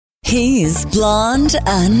He's blonde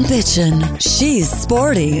and bitchin'. She's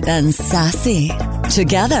sporty and sassy.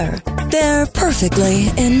 Together, they're perfectly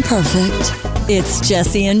imperfect. It's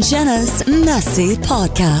Jesse and Jenna's Messy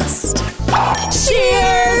Podcast.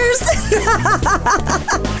 Cheers!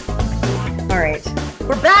 All right.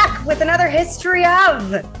 We're back with another history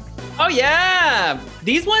of. Oh, yeah.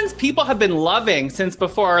 These ones people have been loving since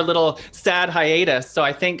before our little sad hiatus. So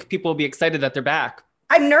I think people will be excited that they're back.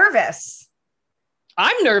 I'm nervous.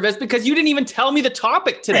 I'm nervous because you didn't even tell me the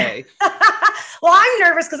topic today. Well, I'm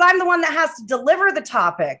nervous because I'm the one that has to deliver the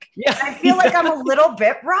topic. Yeah. I feel like I'm a little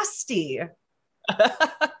bit rusty.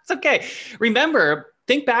 It's okay. Remember,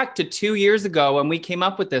 think back to 2 years ago when we came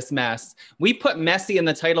up with this mess. We put messy in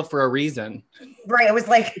the title for a reason. Right.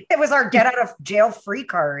 It was our get out of jail free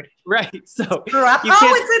card. Right. So Grew up.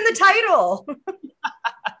 It's in the title.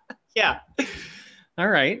 Yeah. All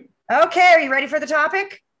right. Okay. Are you ready for the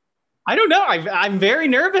topic? I don't know. I'm very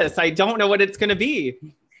nervous. I don't know what it's going to be.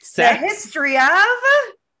 The history of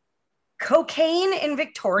cocaine in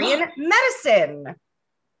Victorian medicine.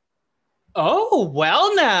 Oh,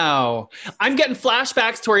 well now. I'm getting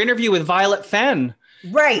flashbacks to our interview with Violet Fenn.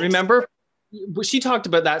 Right. Remember? She talked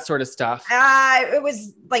about that sort of stuff. It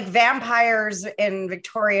was like vampires in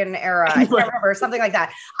Victorian era. I can't remember, something like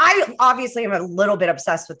that. I obviously am a little bit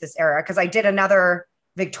obsessed with this era because I did another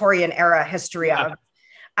Victorian era history of.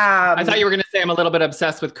 I thought you were going to say I'm a little bit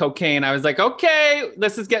obsessed with cocaine. I was like, okay,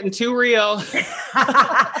 this is getting too real.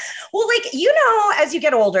 Well, as you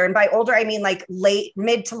get older, and by older, I mean like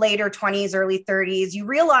mid to later 20s, early 30s, you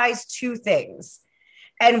realize two things.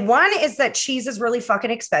 And one is that cheese is really fucking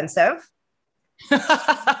expensive.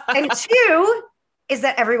 And two is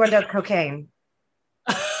that everyone does cocaine.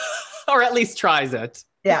 Or at least tries it.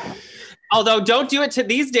 Yeah. Although don't do it to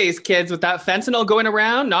these days, kids, with that fentanyl going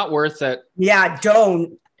around, not worth it. Yeah,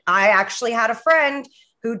 don't. I actually had a friend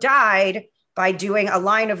who died by doing a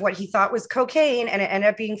line of what he thought was cocaine, and it ended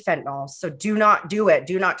up being fentanyl. So do not do it.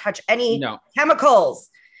 Do not touch any chemicals.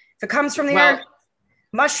 If it comes from the earth,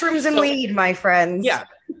 mushrooms and weed, my friends. Yeah,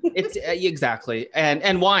 it's exactly.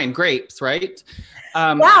 And wine, grapes, right?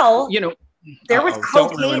 There was cocaine.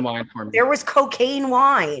 Don't ruin wine for me. There was cocaine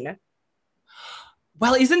wine.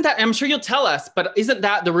 Well, isn't that, I'm sure you'll tell us, but isn't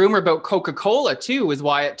that the rumor about Coca-Cola too, is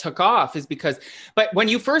why it took off, is because, but when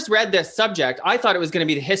you first read this subject, I thought it was going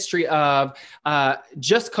to be the history of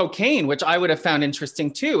just cocaine, which I would have found interesting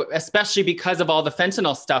too, especially because of all the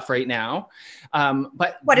fentanyl stuff right now.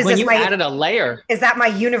 But what is when this, you added a layer. Is that my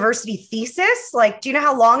university thesis? Like, do you know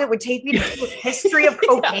how long it would take me to do a history of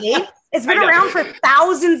cocaine? Yeah, it's been around for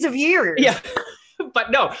thousands of years. Yeah.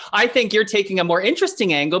 But no, I think you're taking a more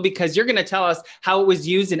interesting angle because you're going to tell us how it was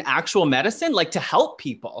used in actual medicine, like to help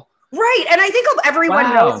people. Right. And I think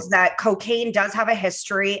everyone knows that cocaine does have a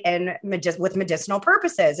history with medicinal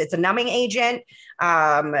purposes. It's a numbing agent.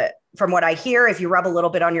 From what I hear, if you rub a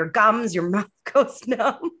little bit on your gums, your mouth goes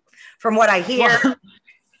numb. From what I hear.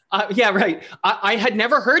 Yeah, right. I had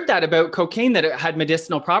never heard that about cocaine, that it had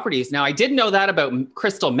medicinal properties. Now, I did know that about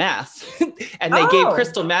crystal meth, and they gave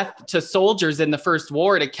crystal meth to soldiers in the First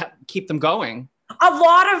War to keep them going. A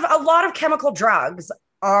lot of chemical drugs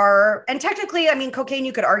are, and technically, I mean, cocaine,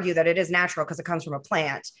 you could argue that it is natural because it comes from a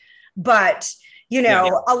plant, but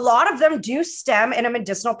a lot of them do stem in a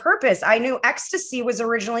medicinal purpose. I knew ecstasy was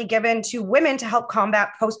originally given to women to help combat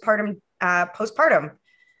postpartum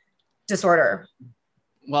disorder.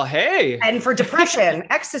 Well, hey. And for depression,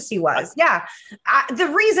 ecstasy was. Yeah. The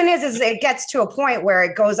reason is it gets to a point where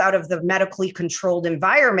it goes out of the medically controlled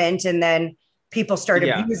environment, and then people start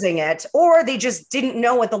abusing it, or they just didn't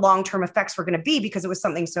know what the long-term effects were going to be because it was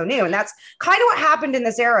something so new. And that's kind of what happened in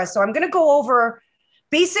this era. So I'm going to go over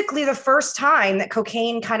basically the first time that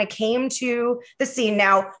cocaine kind of came to the scene.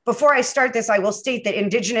 Now, before I start this, I will state that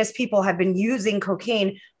indigenous people have been using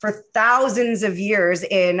cocaine for thousands of years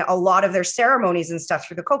in a lot of their ceremonies and stuff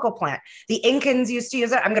through the cocoa plant. The Incans used to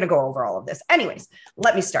use it. I'm going to go over all of this. Anyways,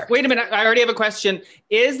 let me start. Wait a minute. I already have a question.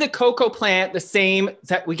 Is the cocoa plant the same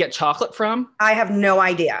that we get chocolate from? I have no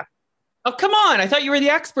idea. Oh, come on. I thought you were the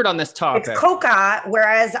expert on this topic. It's coca,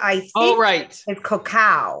 whereas I think it's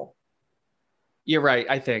cacao. You're right,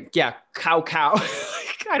 I think. Yeah, cow.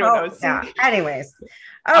 I don't know. Yeah. Anyways. Okay.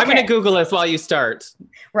 I'm going to Google this while you start.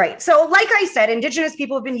 Right. So like I said, indigenous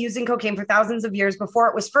people have been using cocaine for thousands of years before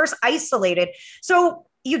it was first isolated. So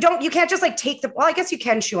you can't just like I guess you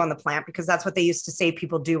can chew on the plant, because that's what they used to say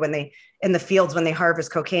people do in the fields when they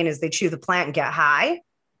harvest cocaine, is they chew the plant and get high.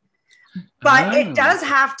 But it does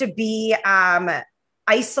have to be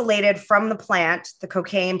isolated from the plant, the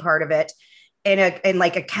cocaine part of it, in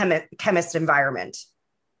like a chemist environment.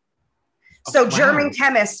 So German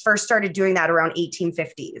chemists first started doing that around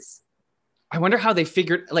 1850s. I wonder how they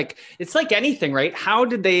figured, like, it's like anything, right? How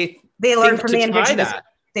did they learn from the indigenous?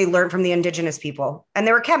 They learned from the indigenous people, and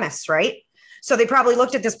they were chemists, right? So they probably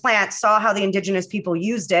looked at this plant, saw how the indigenous people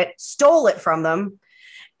used it, stole it from them,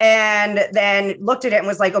 and then looked at it and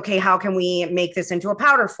was like, okay, how can we make this into a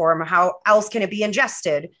powder form? How else can it be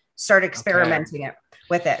ingested? Start experimenting it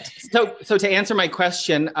with it. So to answer my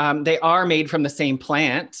question, they are made from the same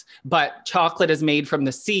plant, but chocolate is made from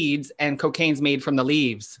the seeds and cocaine's made from the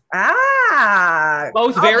leaves.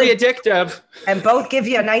 Both very addictive. And both give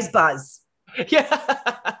you a nice buzz.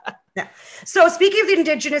 Yeah. So speaking of the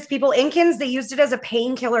indigenous people, Incans, they used it as a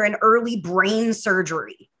painkiller in early brain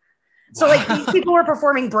surgery. So like these people were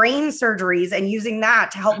performing brain surgeries and using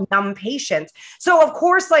that to help numb patients. So of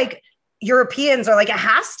course, like Europeans are like, it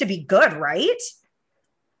has to be good, right?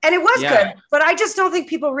 And it was good, but I just don't think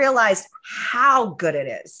people realized how good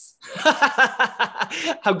it is.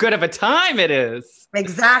 How good of a time it is.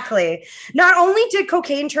 Exactly. Not only did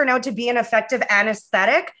cocaine turn out to be an effective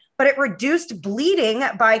anesthetic, but it reduced bleeding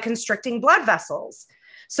by constricting blood vessels.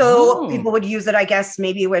 So people would use it, I guess,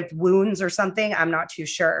 maybe with wounds or something. I'm not too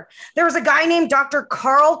sure. There was a guy named Dr.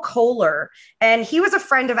 Karl Kohler, and he was a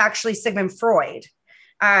friend of actually Sigmund Freud.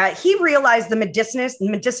 He realized the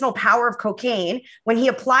medicinal power of cocaine when he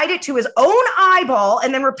applied it to his own eyeball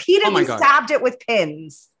and then repeatedly stabbed it with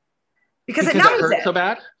pins because it numbs it. So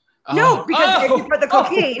bad? No, because if you put the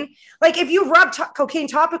cocaine, like if you rub cocaine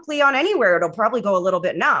topically on anywhere, it'll probably go a little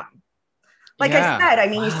bit numb. Like I said, I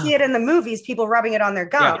mean, you see it in the movies, people rubbing it on their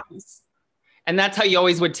gums. Yeah. And that's how you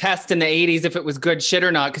always would test in the 80s if it was good shit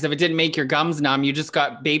or not, because if it didn't make your gums numb, you just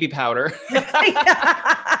got baby powder.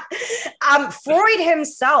 Freud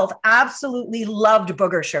himself absolutely loved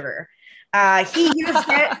booger sugar. He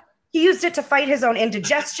used it to fight his own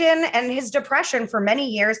indigestion and his depression for many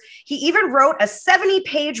years. He even wrote a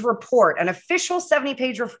 70-page report, an official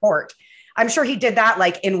 70-page report. I'm sure he did that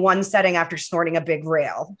like in one setting after snorting a big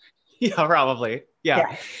rail. Yeah, probably.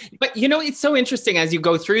 Yeah. But you know, it's so interesting as you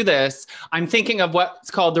go through this, I'm thinking of what's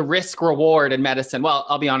called the risk reward in medicine. Well,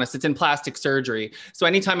 I'll be honest, it's in plastic surgery. So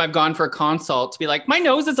anytime I've gone for a consult to be like, my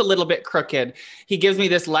nose is a little bit crooked, he gives me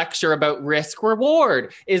this lecture about risk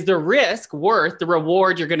reward. Is the risk worth the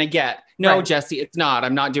reward you're going to get? No, Jesse, it's not.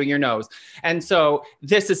 I'm not doing your nose. And so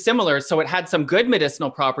this is similar. So it had some good medicinal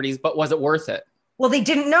properties, but was it worth it? Well, they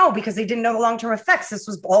didn't know because they didn't know the long-term effects. This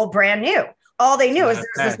was all brand new. All they knew is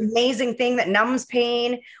there's this amazing thing that numbs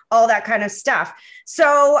pain, all that kind of stuff.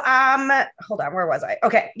 So hold on, where was I?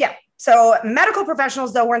 Okay, yeah. So medical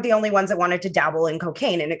professionals, though, weren't the only ones that wanted to dabble in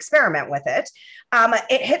cocaine and experiment with it.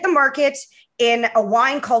 It hit the market in a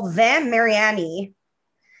wine called Vin Mariani.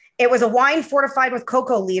 It was a wine fortified with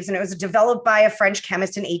cocoa leaves, and it was developed by a French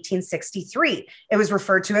chemist in 1863. It was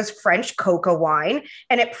referred to as French cocoa wine,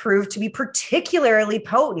 and it proved to be particularly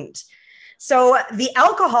potent. So what the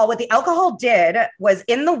alcohol did was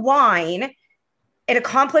in the wine, it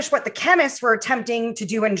accomplished what the chemists were attempting to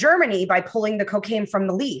do in Germany by pulling the cocaine from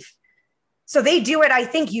the leaf. So they do it, I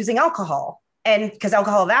think, using alcohol, and because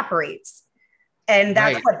alcohol evaporates. And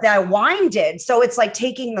that's what the wine did. So it's like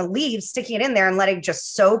taking the leaves, sticking it in there and letting it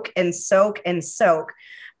just soak and soak and soak.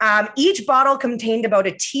 Each bottle contained about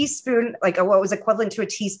a teaspoon, like what was equivalent to a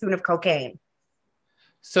teaspoon of cocaine.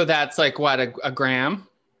 So that's like what, a gram?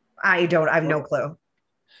 I have no clue.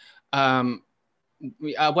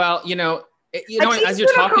 Well, you know, as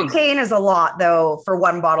you're talking, cocaine is a lot though for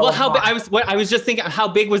one bottle. Well, I was just thinking, how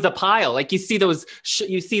big was the pile? Like you see those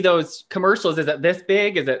commercials. Is it this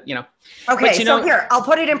big? Is it, Okay. So here, I'll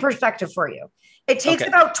put it in perspective for you. It takes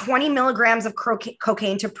about 20 milligrams of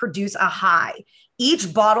cocaine to produce a high.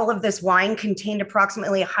 Each bottle of this wine contained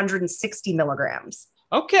approximately 160 milligrams.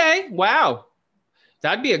 Okay. Wow.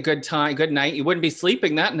 That'd be a good night. You wouldn't be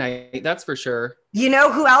sleeping that night. That's for sure. You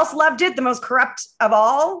know who else loved it? The most corrupt of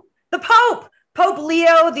all? The Pope. Pope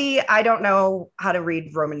Leo, I don't know how to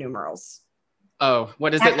read Roman numerals. Oh,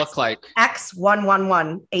 what does it look like?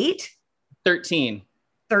 X1118? 13.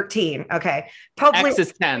 13. Okay. Pope X Leo,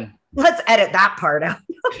 is 10. Let's edit that part out.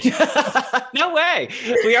 No way.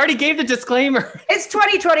 We already gave the disclaimer. It's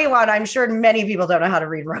 2021. I'm sure many people don't know how to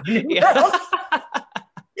read Roman numerals.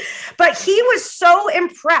 But he was so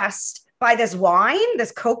impressed by this wine,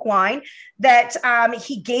 this Coke wine, that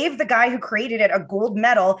he gave the guy who created it a gold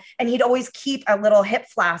medal, and he'd always keep a little hip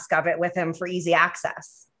flask of it with him for easy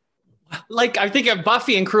access. Like I think of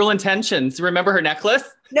Buffy in Cruel Intentions. Remember her necklace?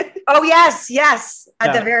 Oh, yes.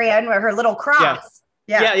 At the very end with her little cross.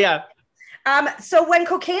 Yeah. So when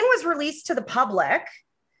cocaine was released to the public,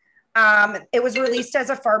 It was released as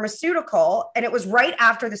a pharmaceutical, and it was right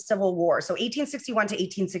after the Civil War, so 1861 to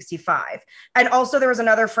 1865. And also there was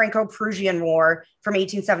another Franco-Prussian War from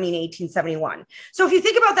 1870 to 1871. So if you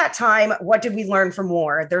think about that time, what did we learn from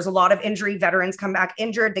war? There's a lot of injury. Veterans come back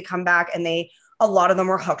injured. They come back and a lot of them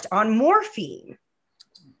were hooked on morphine.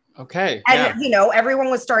 Okay. And, everyone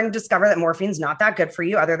was starting to discover that morphine's not that good for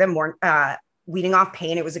you other than weaning off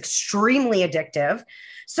pain. It was extremely addictive.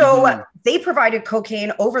 So they provided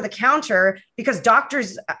cocaine over the counter because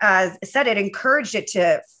doctors said it encouraged it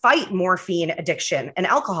to fight morphine addiction and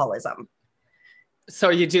alcoholism. So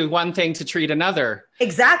you do one thing to treat another.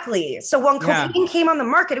 Exactly. So when cocaine came on the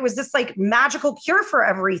market, it was this like magical cure for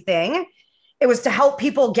everything. It was to help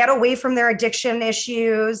people get away from their addiction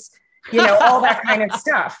issues, all that kind of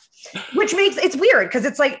stuff, which makes it's weird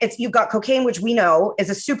because you've got cocaine, which we know is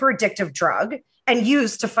a super addictive drug and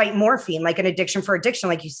used to fight morphine, like an addiction for addiction,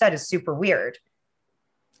 like you said, is super weird.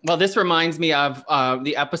 Well, this reminds me of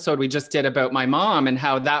the episode we just did about my mom and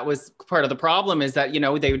how that was part of the problem is that,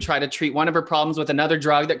 they would try to treat one of her problems with another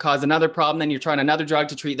drug that caused another problem. Then you're trying another drug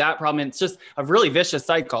to treat that problem. And it's just a really vicious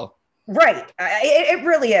cycle. Right. It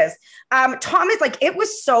really is. Thomas, it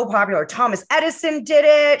was so popular. Thomas Edison did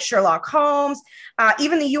it. Sherlock Holmes,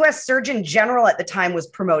 even the US Surgeon General at the time was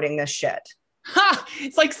promoting this shit. Ha!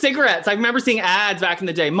 It's like cigarettes. I remember seeing ads back in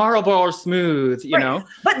the day, Marlboro Smooth, you know?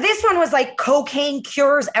 But this one was like cocaine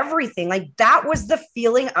cures everything. Like that was the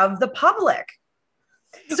feeling of the public.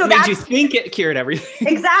 So made you think it cured everything.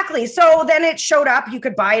 Exactly. So then it showed up. You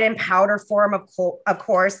could buy it in powder form, of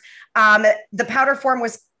course. The powder form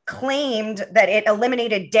was claimed that it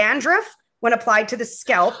eliminated dandruff when applied to the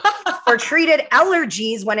scalp or treated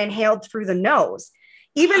allergies when inhaled through the nose.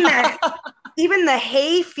 Even the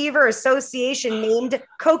Hay Fever Association named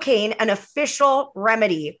cocaine an official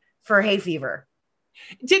remedy for hay fever.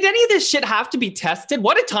 Did any of this shit have to be tested?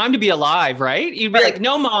 What a time to be alive, right? You'd be like,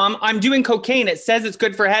 no, Mom, I'm doing cocaine. It says it's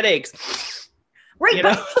good for headaches. Right.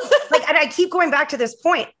 But, and I keep going back to this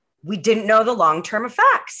point. We didn't know the long-term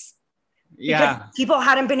effects. Yeah. Because people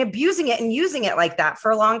hadn't been abusing it and using it like that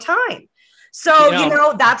for a long time. So,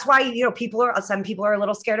 that's why, some people are a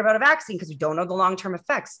little scared about a vaccine because we don't know the long-term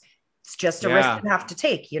effects. It's just a risk you have to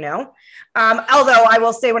take, Although I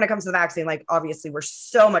will say when it comes to the vaccine, obviously we're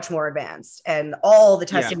so much more advanced and all the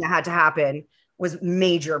testing that had to happen was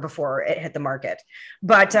major before it hit the market.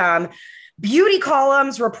 But beauty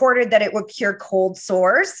columns reported that it would cure cold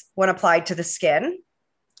sores when applied to the skin.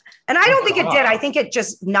 And I don't think it did. I think it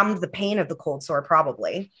just numbed the pain of the cold sore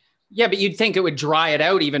probably. Yeah, but you'd think it would dry it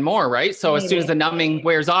out even more, right? So Maybe. As soon as the numbing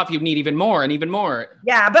wears off, you'd need even more and even more.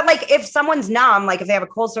 Yeah, but if someone's numb, if they have a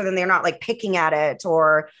cold sore, then they're not picking at it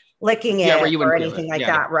or licking it or anything like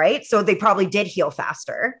that, right? So they probably did heal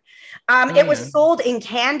faster. It was sold in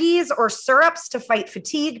candies or syrups to fight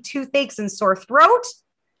fatigue, toothaches, and sore throat.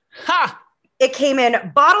 Ha! It came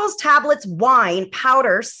in bottles, tablets, wine,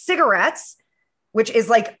 powder, cigarettes, which is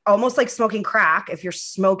almost like smoking crack if you're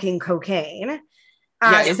smoking cocaine.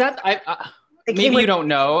 Is that maybe you don't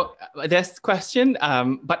know this question,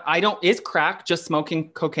 but is crack just smoking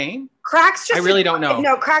cocaine? Crack's just I really don't know.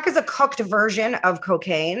 No, crack is a cooked version of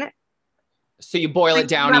cocaine. So you boil it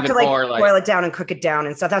down even more, boil it down and cook it down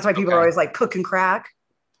and stuff. That's why people are always cooking crack.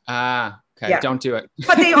 Okay. Yeah. Don't do it.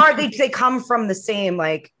 But they come from the same,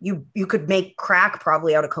 you could make crack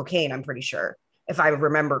probably out of cocaine, I'm pretty sure, if I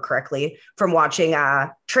remember correctly from watching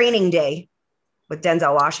Training Day with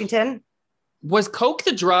Denzel Washington. Was coke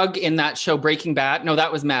the drug in that show Breaking Bad? No,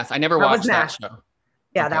 that was meth. I never watched that show.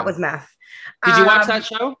 Yeah, that was meth. Did you watch that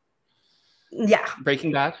show? Yeah.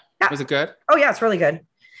 Breaking Bad? Yeah. Was it good? Oh, yeah, it's really good.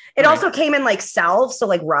 It also came in salves,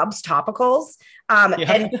 so rubs, topicals.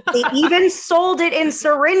 And they even sold it in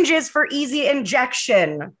syringes for easy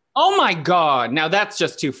injection. Oh my God. Now that's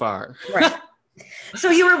just too far. Right.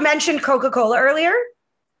 So you mentioned Coca-Cola earlier?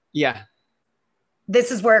 Yeah.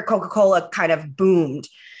 This is where Coca-Cola kind of boomed.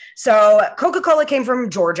 So Coca-Cola came from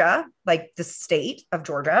Georgia, the state of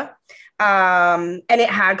Georgia, and it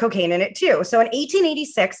had cocaine in it too. So in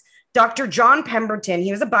 1886, Dr. John Pemberton,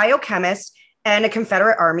 he was a biochemist and a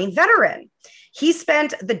Confederate Army veteran. He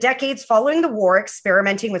spent the decades following the war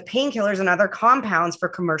experimenting with painkillers and other compounds for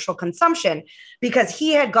commercial consumption because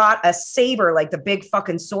he had got a saber, the big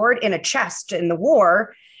fucking sword, in a chest in the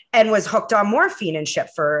war and was hooked on morphine and shit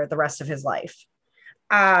for the rest of his life.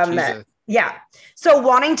 Jesus. Yeah. So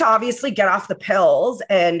wanting to obviously get off the pills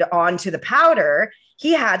and onto the powder,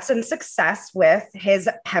 he had some success with his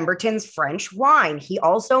Pemberton's French wine. He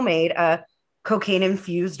also made a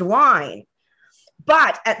cocaine-infused wine.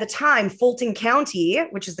 But at the time, Fulton County,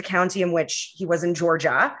 which is the county in which he was in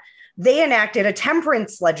Georgia, they enacted a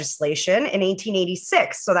temperance legislation in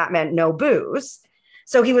 1886. So that meant no booze.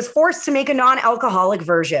 So he was forced to make a non-alcoholic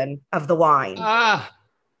version of the wine.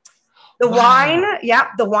 The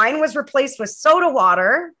wine was replaced with soda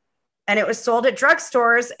water, and it was sold at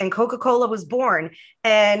drugstores, and Coca-Cola was born.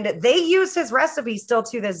 And they use his recipe still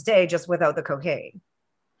to this day, just without the cocaine.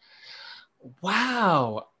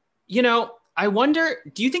 Wow. You know, I wonder,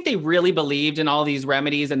 do you think they really believed in all these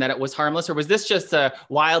remedies and that it was harmless, or was this just a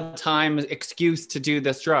wild time excuse to do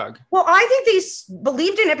this drug? Well, I think they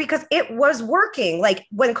believed in it because it was working. Like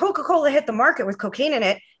when Coca-Cola hit the market with cocaine in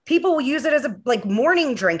it, people will use it as a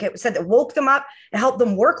morning drink. It said it woke them up. It helped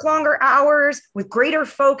them work longer hours with greater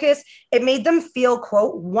focus. It made them feel,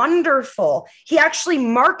 quote, wonderful. He actually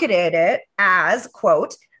marketed it as,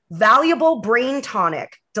 quote, valuable brain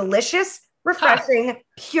tonic, delicious, refreshing,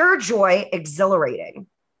 pure joy, exhilarating.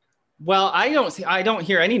 Well, I don't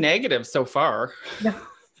hear any negatives so far. No.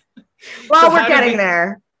 Well, so we're getting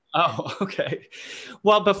there. Oh, okay.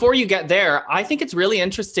 Well, before you get there, I think it's really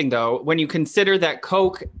interesting, though, when you consider that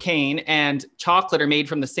cocaine and chocolate are made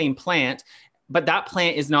from the same plant, but that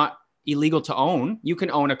plant is not illegal to own. You can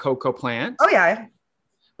own a cocoa plant. Oh, yeah.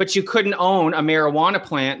 But you couldn't own a marijuana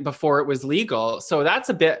plant before it was legal. So that's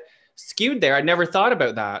a bit skewed there. I'd never thought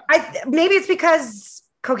about that. Maybe it's because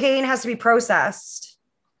cocaine has to be processed.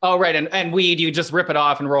 Oh, right. And weed, you just rip it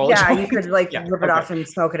off and roll. Yeah, you could rip it off and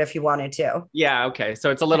smoke it if you wanted to. Yeah, okay. So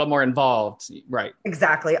it's a little more involved. Right.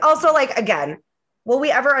 Exactly. Also, again, will we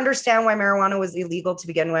ever understand why marijuana was illegal to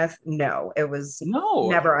begin with? No, it was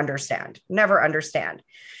never understand.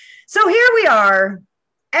 So here we are.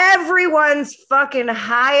 Everyone's fucking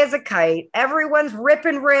high as a kite. Everyone's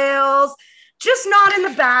ripping rails. Just not in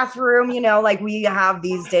the bathroom, like we have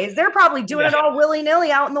these days. They're probably doing it all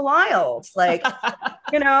willy-nilly out in the wild. Like,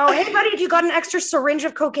 hey, buddy, do you got an extra syringe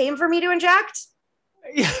of cocaine for me to inject?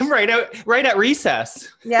 Yeah, right at recess.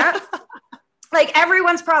 Yeah.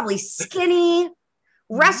 Everyone's probably skinny.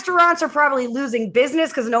 Restaurants are probably losing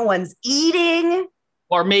business because no one's eating.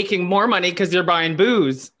 Or making more money because they're buying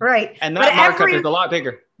booze. Right. And that markup is a lot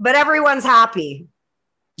bigger. But everyone's happy.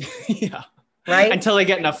 Yeah. Right? Until they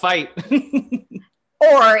get in a fight.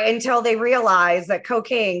 Or until they realize that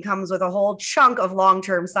cocaine comes with a whole chunk of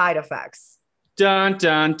long-term side effects. Dun,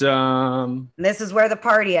 dun, dun. And this is where the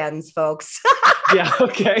party ends, folks. Yeah,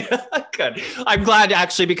 okay. Good. I'm glad,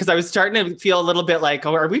 actually, because I was starting to feel a little bit like,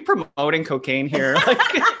 are we promoting cocaine here?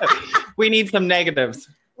 We need some negatives.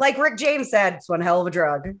 Like Rick James said, it's one hell of a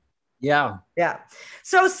drug. Yeah. Yeah.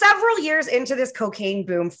 So several years into this cocaine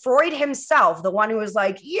boom, Freud himself, the one who was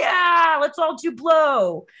like, yeah, let's all do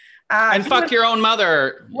blow. And fuck your own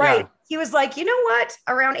mother. Right. Yeah. He was like, you know what?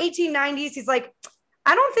 Around 1890s, he's like,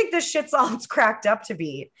 I don't think this shit's all it's cracked up to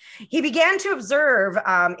be. He began to observe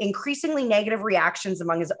increasingly negative reactions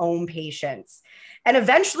among his own patients and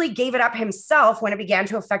eventually gave it up himself when it began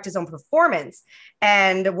to affect his own performance.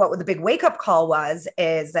 And what the big wake-up call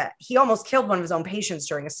is that he almost killed one of his own patients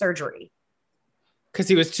during a surgery. Because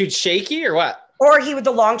he was too shaky or what? Or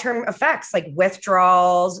the long-term effects like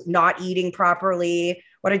withdrawals, not eating properly,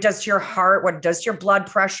 what it does to your heart, what it does to your blood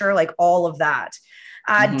pressure, like all of that.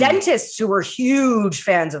 Dentists who were huge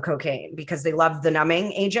fans of cocaine because they loved the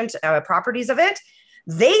numbing agent properties of it,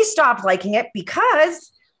 they stopped liking it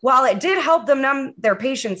because while it did help them numb their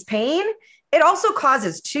patients' pain, it also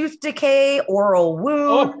causes tooth decay, oral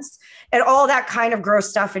wounds, and all that kind of gross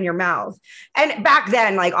stuff in your mouth. And back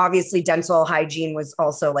then, obviously dental hygiene was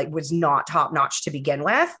also was not top notch to begin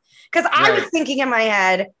with. Because I was thinking in my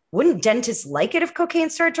head, wouldn't dentists like it if cocaine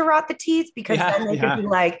started to rot the teeth? Because then they could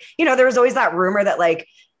be there was always that rumor that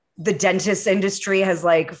the dentist industry has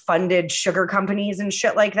funded sugar companies and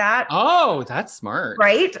shit like that. Oh, that's smart.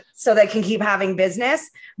 Right. So they can keep having business.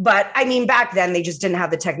 But I mean, back then they just didn't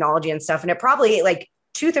have the technology and stuff. And it probably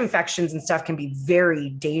tooth infections and stuff can be very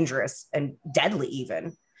dangerous and deadly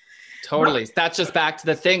even. Totally. That's just back to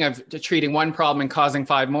the thing of treating one problem and causing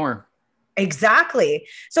 5 more. Exactly.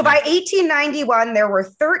 So by 1891, there were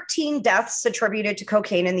 13 deaths attributed to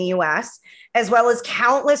cocaine in the US, as well as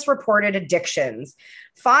countless reported addictions.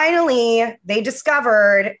 Finally, they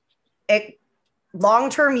discovered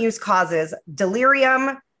long-term use causes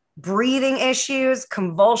delirium, breathing issues,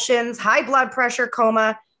 convulsions, high blood pressure,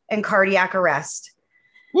 coma, and cardiac arrest.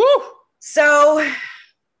 Woo! So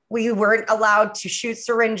we weren't allowed to shoot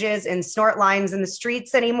syringes and snort lines in the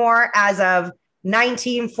streets anymore as of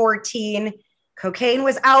 1914. Cocaine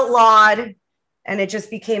was outlawed, and it just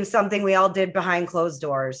became something we all did behind closed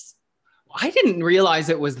doors. I didn't realize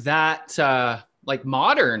it was that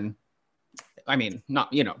modern. I mean,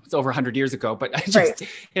 not, you know, it's over 100 years ago, but I just,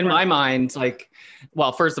 in my mind, like,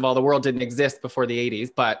 well, first of all, the world didn't exist before the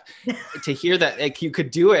 80s, but to hear that like you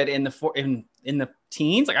could do it in the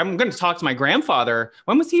teens, like I'm going to talk to my grandfather.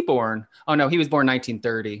 When was he born? Oh no, he was born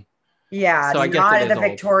 1930. Yeah, so I guess not in the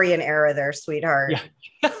Victorian era there, sweetheart.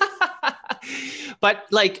 Yeah. But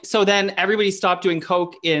like, so then everybody stopped doing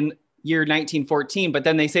coke in year 1914, but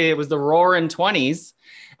then they say it was the roaring 20s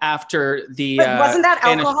after the but wasn't that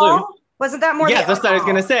alcohol? Wasn't that more? Yeah, that's what I was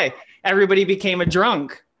gonna say. Everybody became a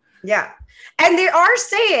drunk. Yeah. And they are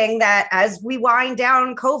saying that as we wind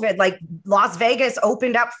down COVID, like Las Vegas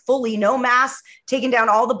opened up fully, no masks, taking down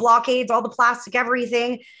all the blockades, all the plastic,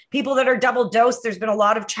 everything. People that are double dosed, there's been a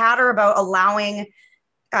lot of chatter about allowing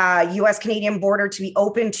US-Canadian border to be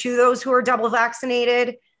open to those who are double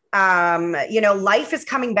vaccinated. You know, life is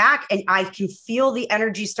coming back and I can feel the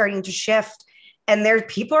energy starting to shift. And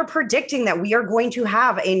people are predicting that we are going to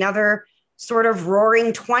have another sort of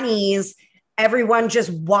roaring 20s. Everyone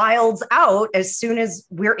just wilds out as soon as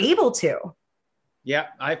we're able to. Yeah,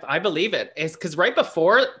 I believe it. It's because right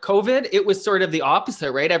before COVID, it was sort of the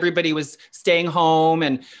opposite, right? Everybody was staying home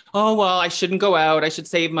and, oh, well, I shouldn't go out. I should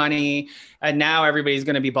save money. And now everybody's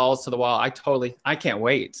going to be balls to the wall. I can't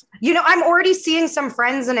wait. You know, I'm already seeing some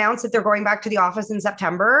friends announce that they're going back to the office in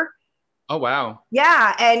September. Oh, wow.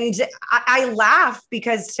 Yeah. And I laugh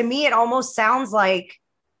because to me, it almost sounds like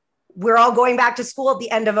we're all going back to school at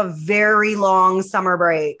the end of a very long summer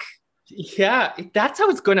break. Yeah, that's how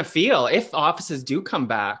it's going to feel if offices do come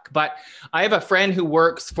back. But I have a friend who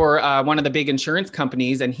works for one of the big insurance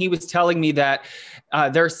companies, and he was telling me that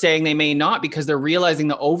they're saying they may not because they're realizing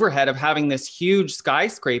the overhead of having this huge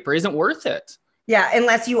skyscraper isn't worth it. Yeah,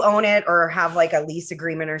 unless you own it or have like a lease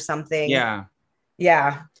agreement or something. Yeah.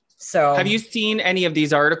 Yeah. So have you seen any of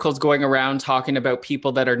these articles going around talking about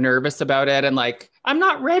people that are nervous about it and like, I'm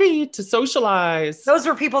not ready to socialize? Those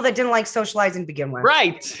were people that didn't like socializing to begin with.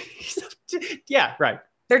 Right. Yeah, right.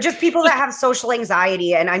 They're just people that have social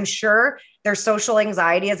anxiety. And I'm sure their social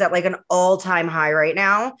anxiety is at like an all-time high right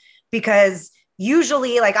now, because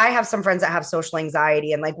usually like I have some friends that have social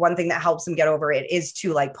anxiety. And like one thing that helps them get over it is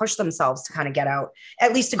to like push themselves to kind of get out,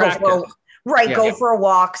 at least to go for a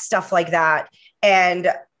walk, stuff like that.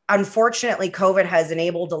 And unfortunately, COVID has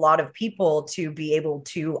enabled a lot of people to be able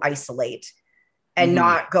to isolate and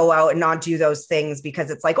not go out and not do those things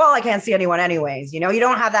because it's like, well, I can't see anyone anyways. You know, you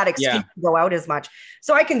don't have that excuse to go out as much.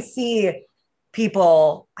 So I can see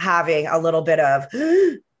people having a little bit of,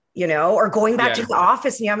 you know, or going back to the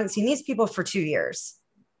office and you haven't seen these people for 2 years.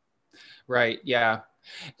 Right. Yeah.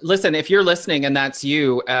 Listen, if you're listening and that's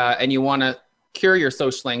you and you want to cure your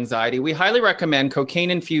social anxiety, we highly recommend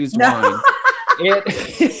cocaine-infused wine.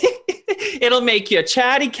 It'll make you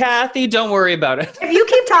chatty, Kathy. Don't worry about it. If you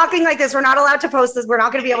keep talking like this, we're not allowed to post this. We're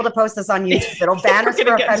not going to be able to post this on YouTube. It'll ban us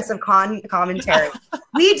for offensive commentary.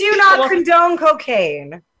 We do not condone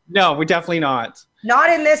cocaine. No, we definitely not. Not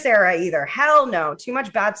in this era either. Hell no. Too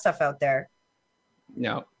much bad stuff out there.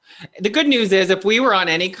 No. The good news is if we were on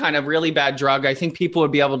any kind of really bad drug, I think people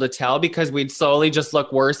would be able to tell because we'd slowly just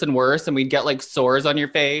look worse and worse and we'd get like sores on your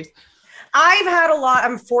face. I've had a lot.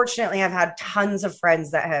 Unfortunately, I've had tons of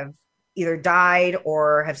friends that have either died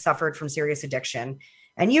or have suffered from serious addiction.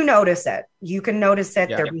 And you notice it. You can notice it.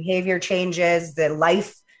 Their behavior changes. The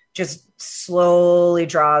life just slowly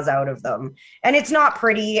draws out of them. And it's not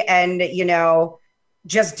pretty. And, you know,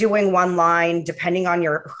 just doing one line, depending on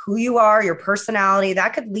who you are, your personality,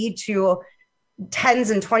 that could lead to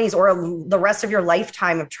 10s and 20s or the rest of your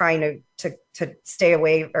lifetime of trying to stay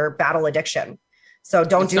away or battle addiction. So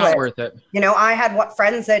don't do it. It's not worth it. You know, I had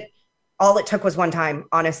friends that all it took was one time,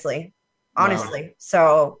 honestly. Wow.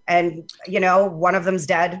 So, and you know, one of them's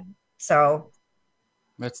dead. So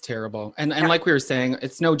that's terrible. And like we were saying,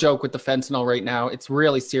 it's no joke with the fentanyl right now. It's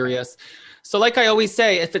really serious. So like I always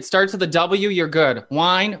say, if it starts with a W, you're good.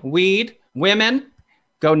 Wine, weed, women,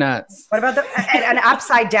 go nuts. What about an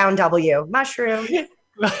upside down W? Mushroom.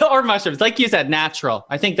 Or mushrooms. Like you said, natural.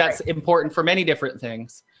 I think that's important for many different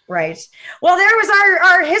things. Right. Well, there was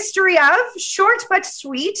our history of short but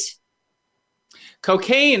sweet.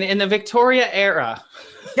 Cocaine in the Victoria era.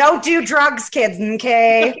 Don't do drugs, kids,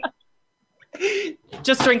 okay?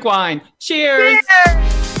 Just drink wine. Cheers. Cheers.